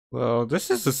Well, this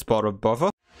is a spot of bother.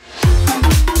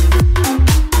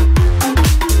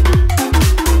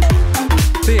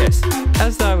 So yes,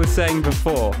 as I was saying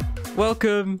before,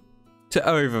 welcome to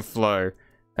Overflow,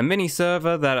 a mini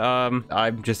server that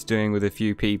I'm just doing with a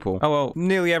few people. Oh well,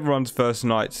 nearly everyone's first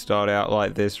night start out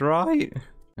like this, right?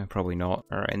 Probably not.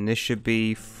 Alright, and this should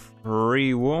be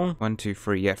free wool. 1, 2,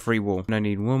 3. Yeah, free wool. And I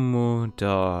need one more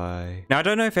dye. Now, I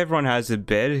don't know if everyone has a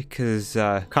bed, because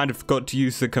kind of got to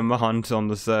use the command on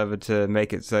the server to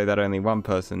make it so that only one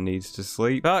person needs to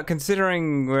sleep. But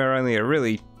considering we're only a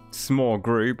really small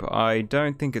group, I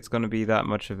don't think it's going to be that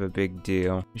much of a big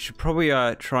deal. You should probably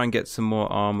try and get some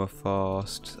more armor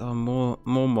fast. Oh, more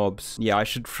mobs. Yeah, I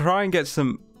should try and get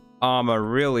some armor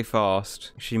really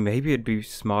fast. Actually, maybe it'd be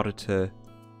smarter to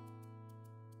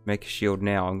make a shield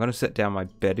now. I'm gonna set down my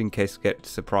bed in case I get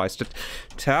surprised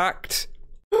attacked.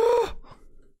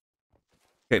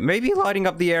 Okay, maybe lighting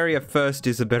up the area first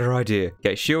is a better idea.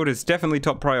 Okay, shield is definitely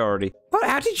top priority. But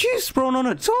how did you spawn on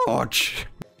a torch?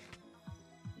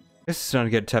 This is starting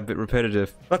to get a tad bit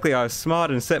repetitive. Luckily I was smart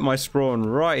and set my spawn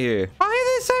right here. Why are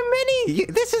there so many?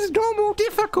 This is normal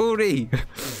difficulty.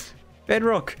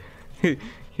 Bedrock,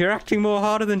 you're acting more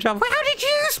harder than Java. How did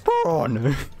you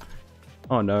spawn?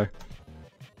 Oh no.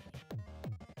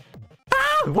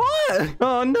 What?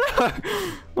 Oh no!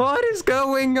 What is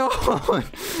going on?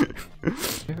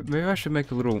 Maybe I should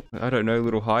make a little, I don't know,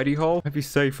 little hidey hole? Maybe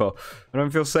safer. I don't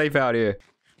feel safe out here.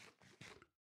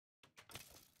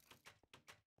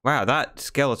 Wow, that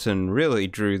skeleton really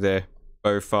drew their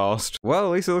bow fast. Well,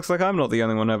 at least it looks like I'm not the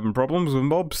only one having problems with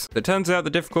mobs. It turns out the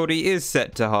difficulty is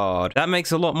set to hard. That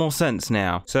makes a lot more sense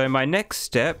now. So my next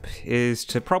step is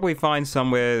to probably find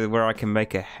somewhere where I can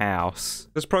make a house.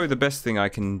 That's probably the best thing I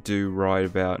can do right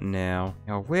about now.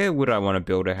 Now, where would I want to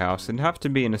build a house? It'd have to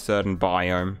be in a certain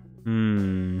biome.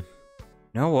 You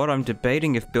know what? I'm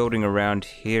debating if building around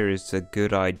here is a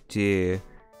good idea.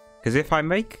 Because if I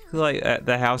make, like,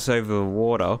 the house over the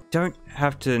water, don't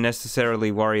have to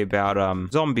necessarily worry about,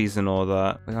 zombies and all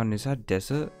that. Hang on, is that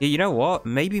desert? Yeah, you know what?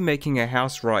 Maybe making a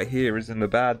house right here isn't a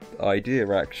bad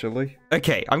idea, actually.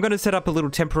 Okay, I'm gonna set up a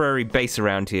little temporary base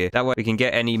around here. That way we can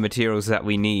get any materials that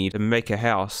we need to make a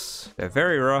house. A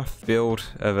very rough build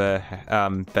of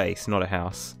a, base, not a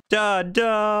house.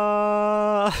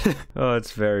 Da-da! Oh,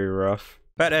 it's very rough.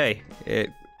 But hey,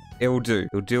 It'll do.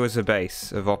 It'll do as a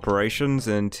base of operations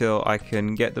until I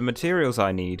can get the materials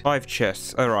I need. 5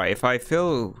 chests. Alright, if I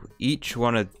fill each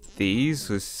one of these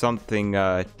with something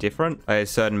different, a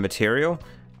certain material,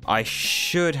 I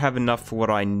should have enough for what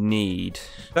I need.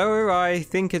 So I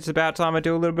think it's about time I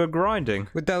do a little bit of grinding.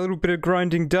 With that little bit of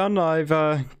grinding done, I've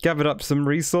gathered up some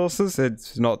resources.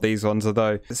 It's not these ones,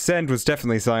 although sand was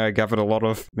definitely something I gathered a lot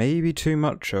of. Maybe too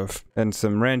much of. And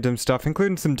some random stuff,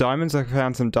 including some diamonds. I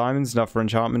found some diamonds, enough for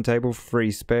enchantment table,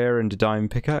 free spare, and a diamond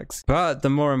pickaxe. But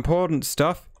the more important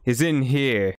stuff is in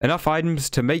here. Enough items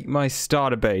to make my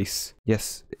starter base.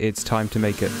 Yes, it's time to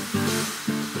make it.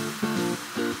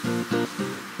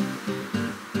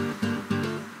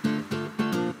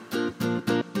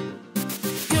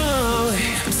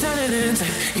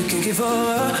 You can give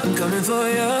over, I'm coming for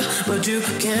you, but you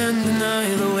can't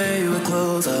deny the way we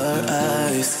close our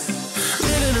eyes.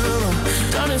 Living alone,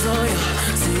 dawn is on you,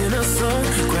 seeing a song,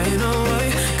 crying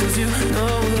away, cause you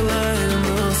know the light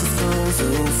and us is gone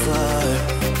so far.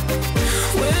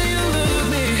 When you look at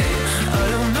me, I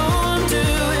don't know what I'm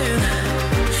doing.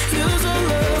 You don't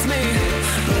love me,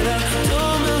 but I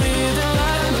don't believe the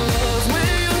light and love.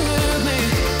 When you look at me,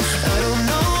 I don't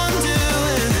know what I'm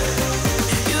doing.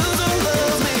 You don't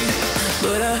love me,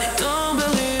 but I don't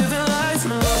believe in lies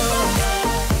and love.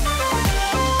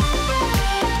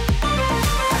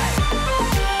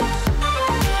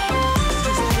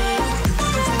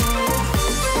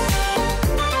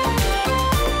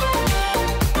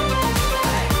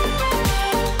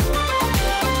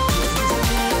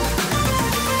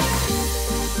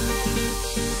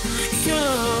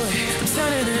 I'm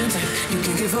standing in time, you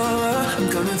can give over, I'm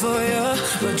coming for you,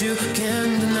 but you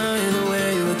can't deny the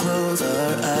way we close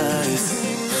our eyes.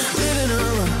 Living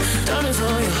alone, dawn is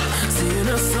on you, seeing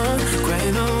a song,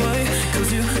 crying away,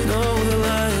 cause you know the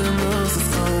light and us is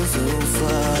gone so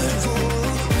far.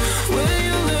 When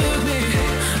you look at me,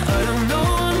 I don't know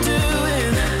what I'm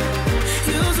doing.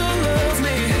 You don't love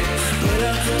me, but I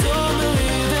don't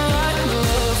believe in light and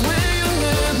love. When you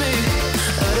look at me,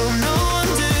 I don't know what I'm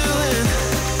doing.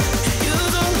 You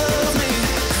don't love me,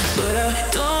 but I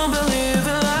don't believe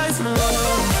in lies and love.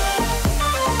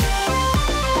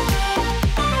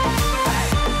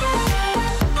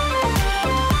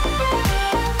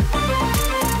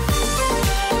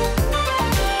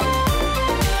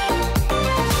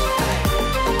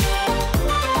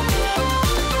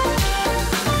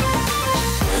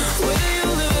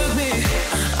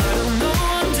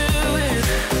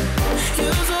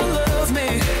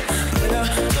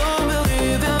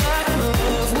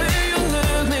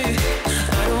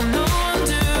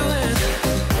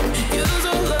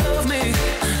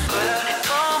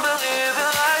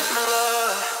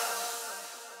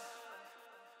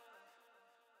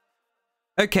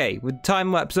 Okay, with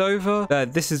time lapse over,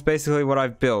 this is basically what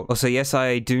I've built. Also, yes,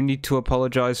 I do need to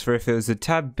apologize for if it was a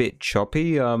tad bit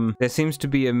choppy. There seems to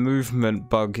be a movement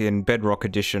bug in Bedrock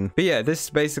Edition. But yeah, this is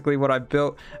basically what I've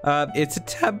built. It's a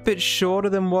tad bit shorter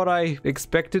than what I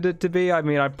expected it to be. I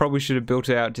mean, I probably should have built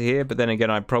it out to here, but then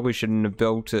again, I probably shouldn't have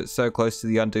built it so close to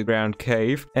the underground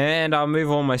cave. And I'll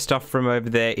move all my stuff from over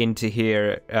there into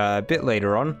here a bit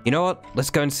later on. You know what?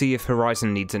 Let's go and see if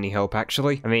Horizon needs any help,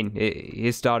 actually. I mean,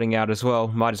 he's starting out as well.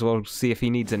 Might as well see if he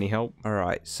needs any help.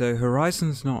 Alright, so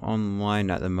Horizon's not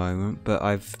online at the moment, but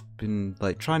I've been,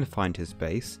 like, trying to find his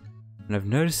base. And I've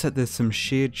noticed that there's some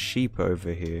sheared sheep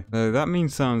over here. So that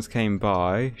means someone's came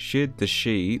by, sheared the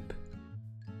sheep,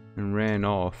 and ran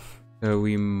off. So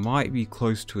we might be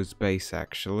close to his base,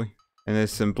 actually. And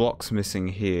there's some blocks missing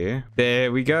here.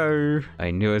 There we go. I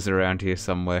knew it was around here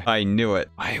somewhere. I knew it.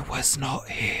 I was not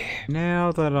here.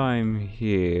 Now that I'm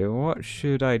here, what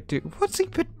should I do? What's he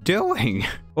been doing?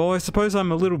 Well, I suppose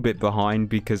I'm a little bit behind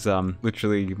because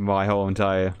literally my whole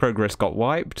entire progress got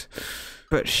wiped.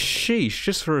 But sheesh,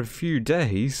 just for a few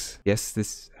days. Yes,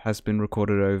 this has been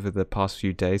recorded over the past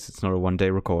few days. It's not a one-day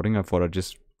recording. I thought I'd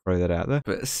just throw that out there.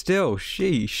 But still,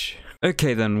 sheesh.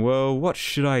 Okay then, well, what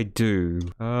should I do?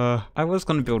 I was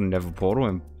gonna build a nether portal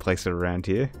and place it around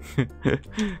here.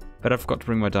 But I forgot to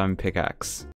bring my diamond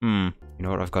pickaxe. You know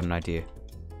what, I've got an idea.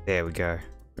 There we go.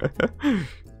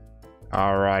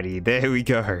 Alrighty, there we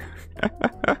go.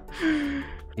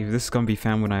 Either this is gonna be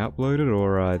found when I upload it,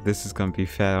 or this is gonna be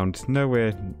found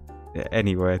nowhere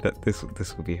anywhere. That this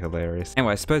will be hilarious.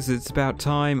 Anyway, I suppose it's about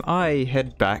time I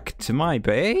head back to my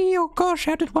base. Oh gosh,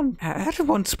 how did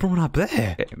one spawn up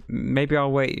there? Maybe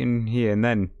I'll wait in here and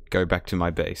then go back to my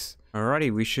base.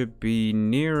 Alrighty, we should be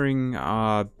nearing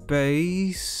our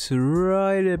base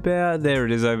right about there.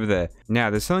 It is over there. Now,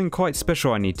 there's something quite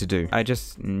special I need to do. I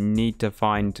just need to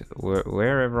find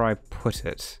wherever I put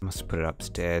it. I must put it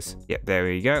upstairs. Yep, there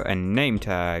we go. A name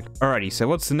tag. Alrighty, so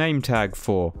what's the name tag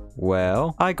for?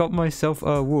 Well, I got myself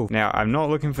a wolf. Now, I'm not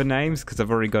looking for names because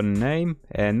I've already got a name,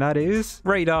 and that is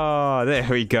Radar. There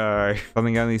we go.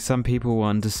 Something only some people will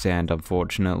understand,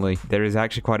 unfortunately. There is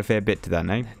actually quite a fair bit to that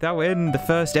name. That will end the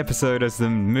first episode as the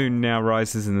moon now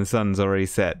rises and the sun's already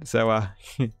set. So,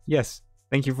 yes,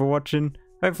 thank you for watching.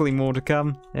 Hopefully more to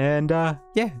come. And,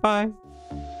 yeah, bye.